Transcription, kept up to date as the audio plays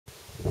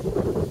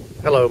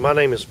Hello, my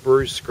name is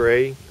Bruce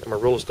Gray. I'm a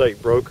real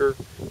estate broker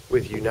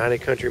with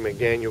United Country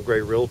McDaniel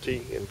Gray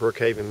Realty in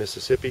Brookhaven,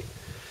 Mississippi.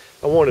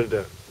 I wanted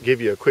to give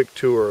you a quick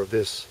tour of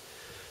this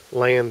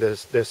land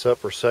that's up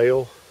for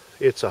sale.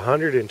 It's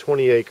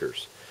 120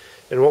 acres,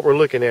 and what we're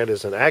looking at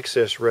is an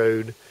access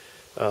road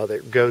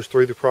that goes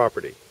through the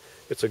property.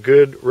 It's a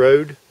good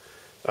road.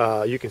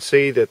 You can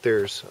see that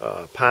there's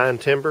pine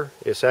timber.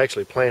 It's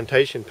actually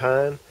plantation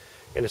pine,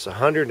 and it's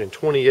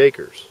 120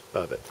 acres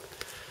of it.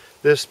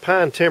 This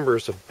pine timber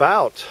is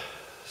about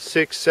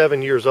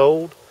 6-7 years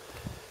old,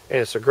 and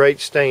it's a great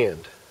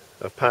stand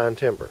of pine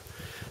timber.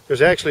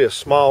 There's actually a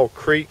small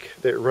creek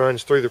that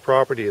runs through the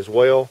property as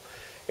well,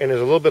 and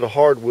there's a little bit of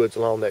hardwoods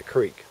along that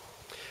creek.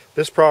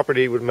 This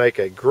property would make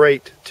a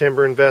great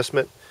timber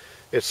investment.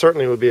 It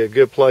certainly would be a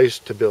good place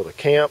to build a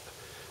camp.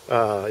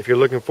 If you're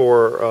looking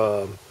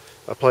for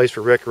a place for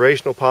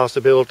recreational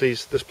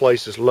possibilities, this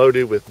place is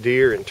loaded with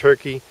deer and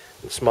turkey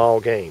and small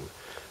game.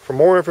 For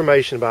more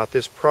information about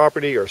this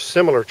property or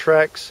similar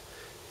tracts,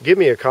 give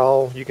me a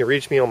call. You can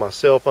reach me on my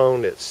cell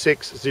phone at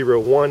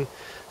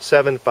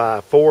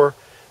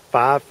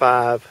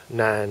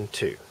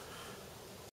 601-754-5592.